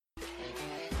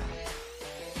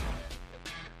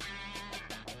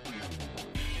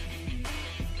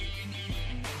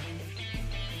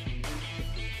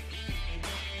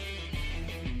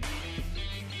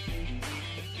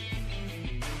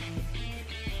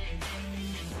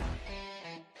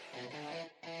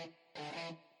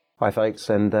Hi folks,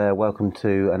 and welcome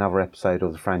to another episode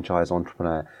of The Franchise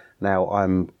Entrepreneur. Now,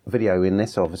 I'm videoing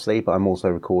this obviously, but I'm also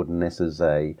recording this as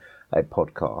a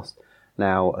podcast.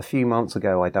 Now, a few months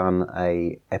ago I done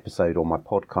a episode on my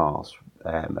podcast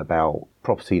about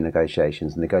property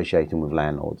negotiations, negotiating with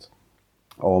landlords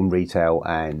on retail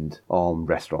and on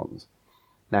restaurants.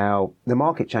 Now, the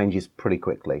market changes pretty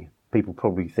quickly. People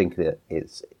probably think that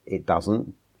it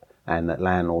doesn't, and that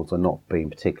landlords are not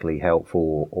being particularly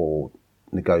helpful or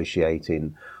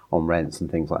negotiating on rents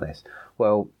and things like this.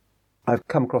 Well, I've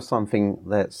come across something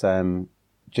that's I've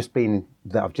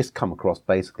just come across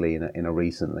basically in a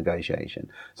recent negotiation.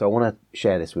 So I want to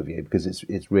share this with you because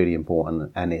it's really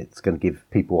important, and it's going to give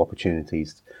people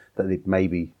opportunities that they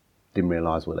maybe didn't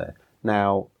realise were there.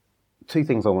 Now, two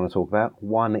things I want to talk about.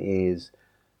 One is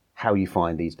how you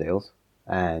find these deals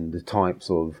and the types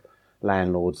of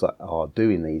landlords that are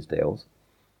doing these deals.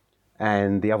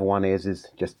 And the other one is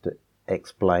just to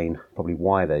explain probably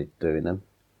why they're doing them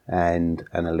and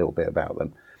a little bit about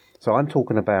them. So I'm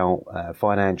talking about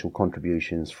financial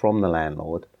contributions from the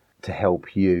landlord to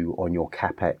help you on your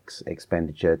CapEx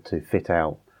expenditure to fit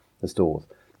out the stores.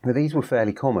 Now, these were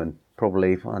fairly common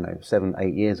probably,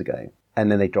 7-8 years ago.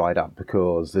 And then they dried up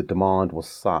because the demand was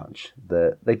such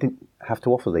that they didn't have to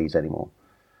offer these anymore.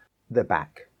 They're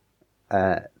back.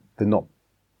 They're not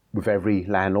with every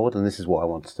landlord, and this is what I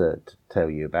wanted to tell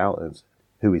you about, is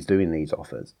who is doing these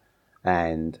offers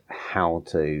and how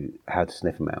to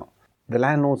sniff them out. The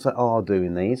landlords that are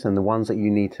doing these, and the ones that you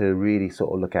need to really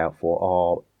sort of look out for,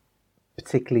 are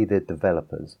particularly the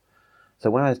developers.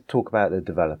 So when I talk about the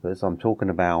developers, I'm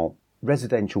talking about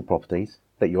residential properties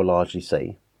that you'll largely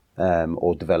see,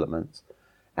 or developments,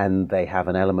 and they have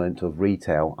an element of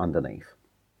retail underneath.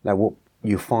 Now, what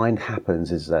you find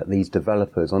happens is that these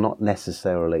developers are not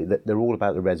necessarily, they're all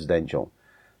about the residential.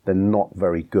 They're not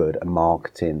very good at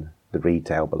marketing the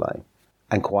retail below.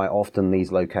 And quite often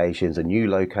these locations are new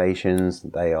locations.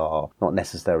 They are not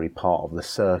necessarily part of the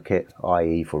circuit,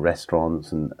 i.e. for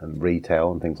restaurants and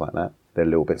retail and things like that. They're a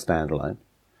little bit standalone.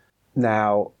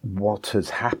 Now, what has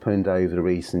happened over the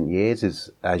recent years is,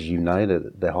 as you know,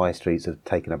 that the high streets have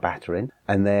taken a battering,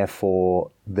 and therefore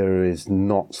there is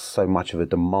not so much of a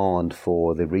demand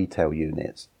for the retail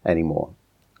units anymore.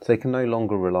 So they can no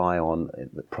longer rely on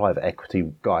the private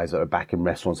equity guys that are back in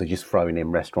restaurants. They're just throwing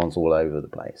in restaurants all over the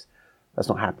place. That's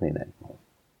not happening anymore.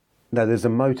 Now, there's a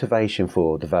motivation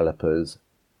for developers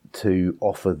to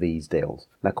offer these deals.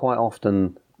 Now, quite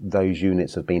often those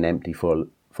units have been empty for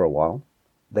a while.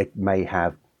 They may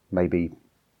have maybe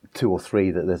 2 or 3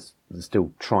 that they're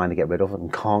still trying to get rid of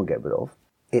and can't get rid of.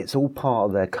 It's all part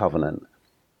of their covenant.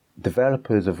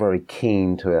 Developers are very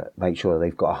keen to make sure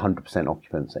they've got 100%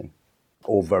 occupancy,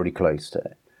 or very close to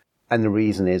it. And the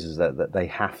reason is that they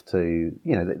have to,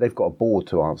 they've got a board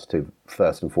to answer to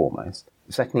first and foremost.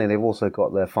 Secondly, they've also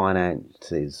got their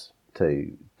finances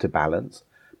to balance,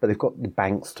 but they've got the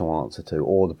banks to answer to,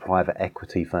 or the private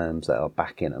equity firms that are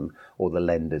backing them, or the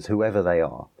lenders, whoever they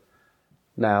are.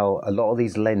 Now, a lot of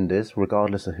these lenders,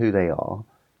 regardless of who they are,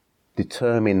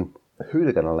 determine who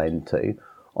they're going to lend to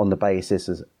on the basis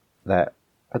that,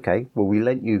 okay, well, we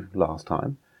lent you last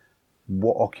time.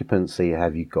 What occupancy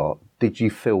have you got? Did you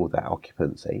fill that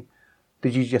occupancy?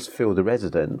 Did you just fill the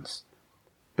residence,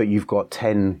 but you've got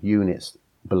 10 units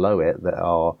below it that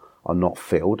are not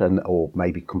filled or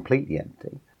maybe completely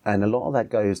empty? And a lot of that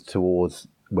goes towards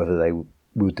whether they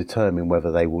will determine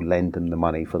whether they will lend them the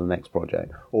money for the next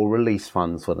project or release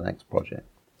funds for the next project.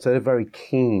 So they're very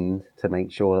keen to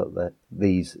make sure that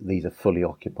these are fully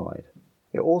occupied.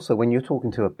 It also, when you're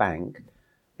talking to a bank,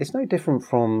 it's no different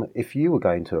from if you were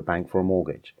going to a bank for a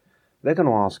mortgage. They're going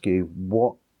to ask you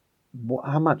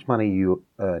how much money are you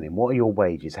earning? What are your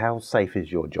wages? How safe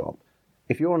is your job?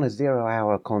 If you're on a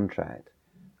 0-hour contract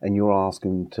and you're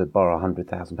asking to borrow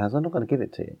 £100,000, they're not going to give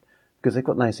it to you because they've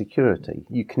got no security.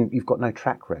 You've got no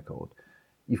track record.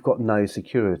 You've got no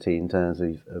security in terms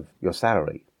of your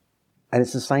salary. And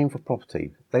it's the same for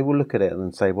property. They will look at it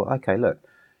and say, well, okay, look,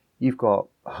 you've got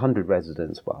 100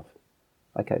 residents above.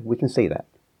 Okay, we can see that.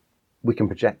 We can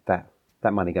project that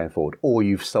money going forward. Or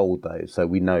you've sold those, so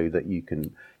we know that you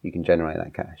can generate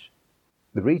that cash.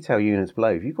 The retail units below,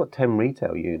 if you've got 10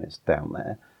 retail units down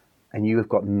there and you have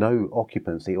got no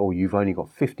occupancy, or you've only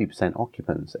got 50%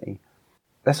 occupancy,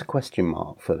 that's a question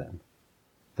mark for them.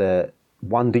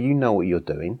 One, do you know what you're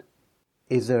doing?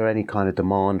 Is there any kind of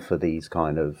demand for these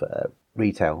kind of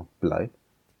retail below?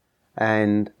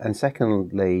 And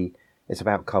secondly, it's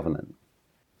about covenant.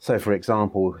 So, for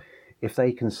example, if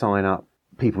they can sign up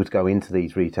people to go into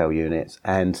these retail units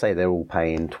and say they're all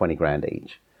paying 20 grand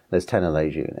each, there's 10 of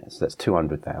those units, that's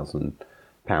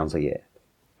 £200,000 a year.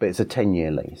 but it's a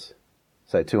 10-year lease.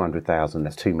 So 200,000,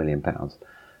 that's £2 million.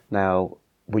 Now,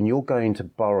 when you're going to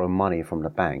borrow money from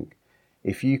the bank,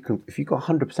 if you've got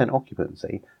 100%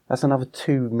 occupancy, that's another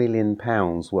 £2 million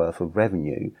worth of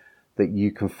revenue that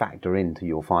you can factor into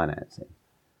your financing.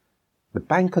 The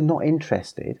bank are not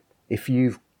interested if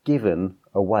you've given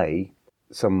away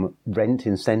some rent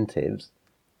incentives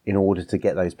in order to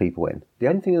get those people in. The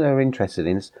only thing they're interested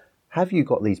in is, have you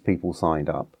got these people signed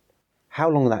up, how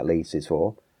long that lease is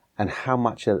for, and how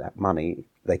much of that money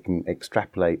they can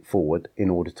extrapolate forward in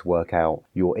order to work out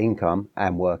your income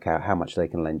and work out how much they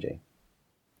can lend you.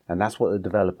 And that's what the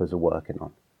developers are working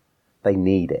on. They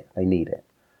need it. They need it.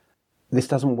 This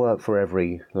doesn't work for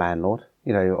every landlord.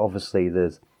 Obviously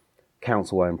there's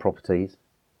council-owned properties.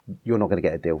 You're not going to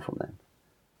get a deal from them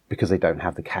because they don't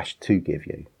have the cash to give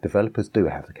you. Developers do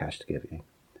have the cash to give you.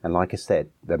 And like I said,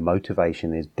 their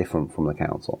motivation is different from the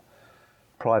council.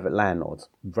 Private landlords,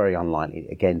 very unlikely,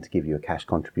 again, to give you a cash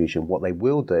contribution. What they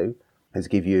will do is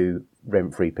give you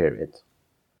rent-free periods.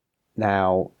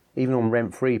 Now, even on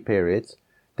rent-free periods,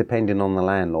 depending on the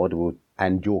landlord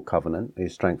and your covenant, your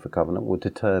strength of covenant, will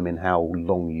determine how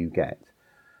long you get.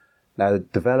 Now,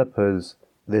 developers,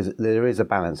 there is a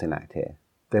balancing act here.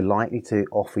 They're likely to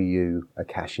offer you a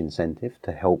cash incentive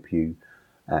to help you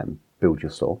build your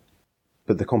store.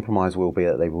 But the compromise will be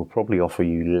that they will probably offer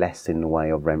you less in the way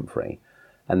of rent-free.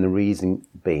 And the reason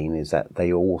being is that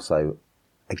they also,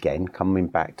 again, coming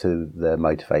back to the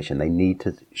motivation, they need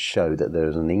to show that there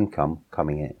is an income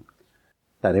coming in.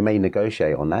 Now, they may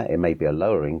negotiate on that. It may be a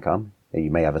lower income.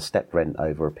 You may have a step rent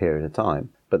over a period of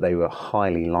time, but they were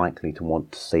highly likely to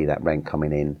want to see that rent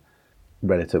coming in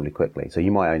relatively quickly. So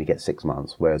you might only get 6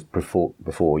 months, whereas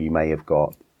before you may have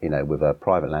got, with a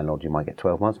private landlord, you might get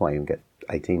 12 months, might even get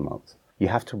 18 months. You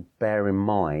have to bear in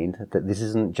mind that this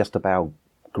isn't just about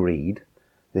greed.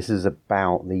 This is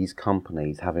about these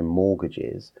companies having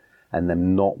mortgages and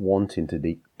them not wanting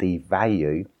to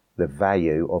devalue the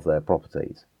value of their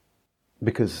properties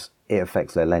because it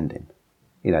affects their lending.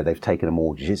 They've taken a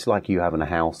mortgage. It's like you having a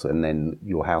house and then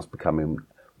your house becoming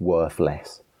worth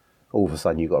less. All of a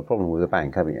sudden you've got a problem with the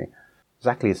bank, haven't you?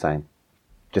 Exactly the same,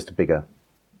 just a bigger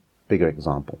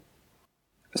example.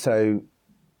 So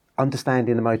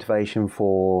understanding the motivation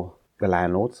for the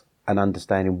landlords and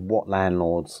understanding what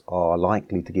landlords are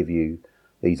likely to give you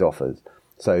these offers.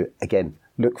 So again,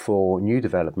 look for new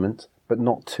development, but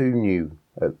not too new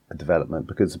a development,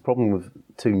 because the problem with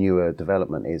too new a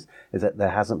development is that there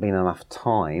hasn't been enough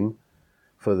time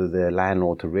for the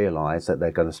landlord to realise that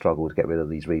they're going to struggle to get rid of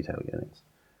these retail units.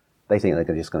 They think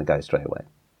they're just going to go straight away.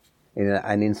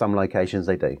 And in some locations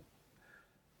they do.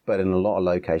 But in a lot of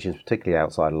locations, particularly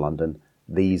outside of London,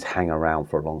 these hang around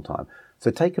for a long time.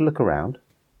 So take a look around.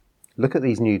 Look at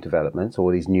these new developments,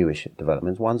 or these newish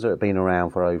developments, ones that have been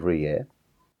around for over a year,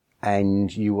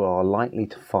 and you are likely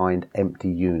to find empty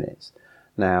units.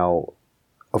 Now,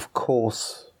 of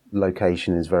course,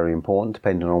 location is very important,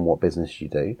 depending on what business you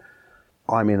do.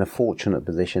 I'm in a fortunate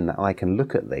position that I can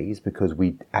look at these because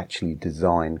we actually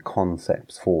design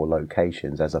concepts for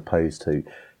locations as opposed to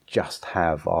just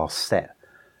have our set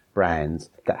brands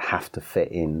that have to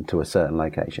fit into a certain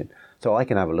location. So I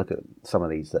can have a look at some of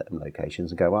these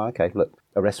locations and go, well, okay, look,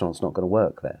 a restaurant's not going to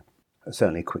work there.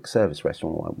 Certainly a quick service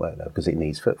restaurant won't work there because it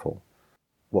needs footfall.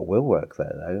 What will work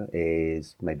there, though,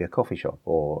 is maybe a coffee shop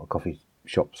or a coffee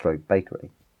shop stroke bakery.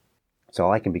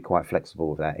 So I can be quite flexible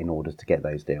with that in order to get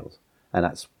those deals. And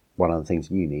that's one of the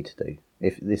things you need to do.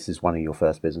 If this is one of your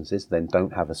first businesses, then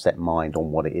don't have a set mind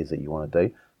on what it is that you want to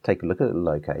do. Take a look at the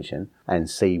location and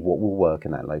see what will work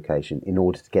in that location in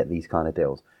order to get these kind of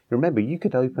deals. Remember, you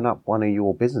could open up one of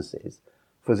your businesses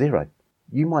for zero.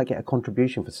 You might get a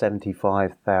contribution for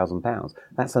 £75,000.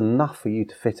 That's enough for you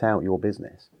to fit out your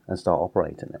business and start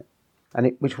operating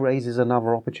it. Which raises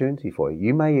another opportunity for you.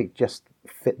 You may just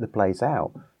fit the place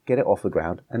out, get it off the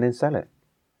ground, and then sell it.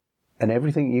 And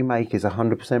everything you make is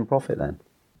 100% profit then.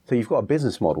 So you've got a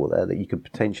business model there that you could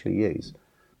potentially use.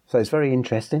 So it's very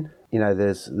interesting.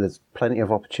 There's plenty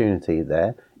of opportunity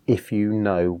there if you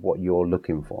know what you're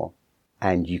looking for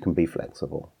and you can be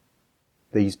flexible.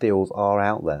 These deals are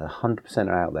out there, 100%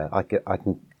 are out there. I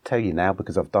can tell you now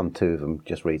because I've done 2 of them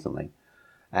just recently.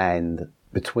 And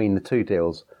between the 2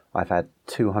 deals, I've had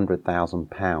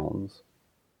 £200,000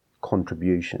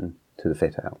 contribution to the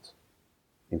fit outs.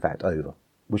 In fact, over.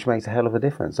 Which makes a hell of a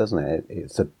difference, doesn't it?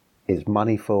 It's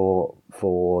money for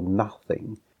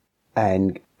nothing,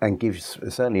 and gives,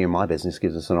 certainly in my business,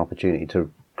 gives us an opportunity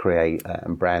to create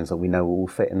brands that we know will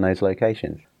fit in those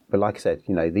locations. But like I said,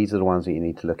 these are the ones that you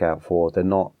need to look out for. They're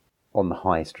not on the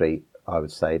high street, I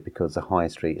would say, because the high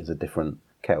street is a different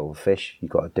kettle of fish.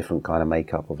 You've got a different kind of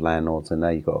makeup of landlords in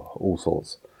there. You've got all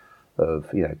sorts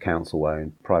of, council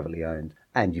owned, privately owned,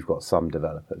 and you've got some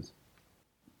developers.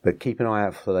 But keep an eye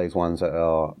out for those ones that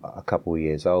are a couple of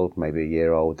years old, maybe a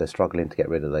year old. They're struggling to get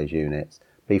rid of those units.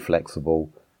 Be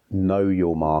flexible, know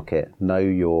your market, know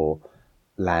your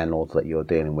landlords that you're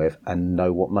dealing with, and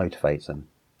know what motivates them.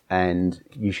 And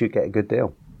you should get a good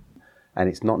deal. And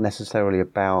it's not necessarily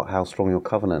about how strong your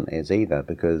covenant is either,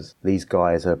 because these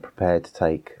guys are prepared to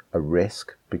take a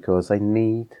risk because they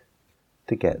need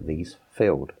to get these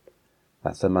filled.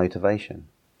 That's their motivation.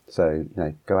 So,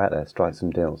 go out there, strike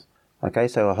some deals. Okay,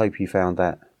 so I hope you found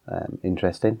that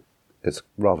interesting. It's a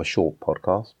rather short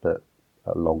podcast, but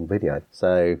a long video.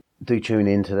 So do tune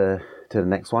in to the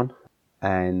next one,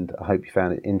 and I hope you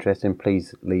found it interesting.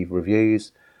 Please leave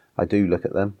reviews. I do look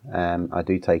at them. I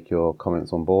do take your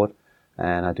comments on board,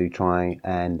 and I do try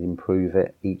and improve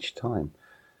it each time.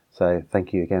 So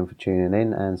thank you again for tuning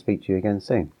in, and speak to you again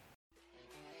soon.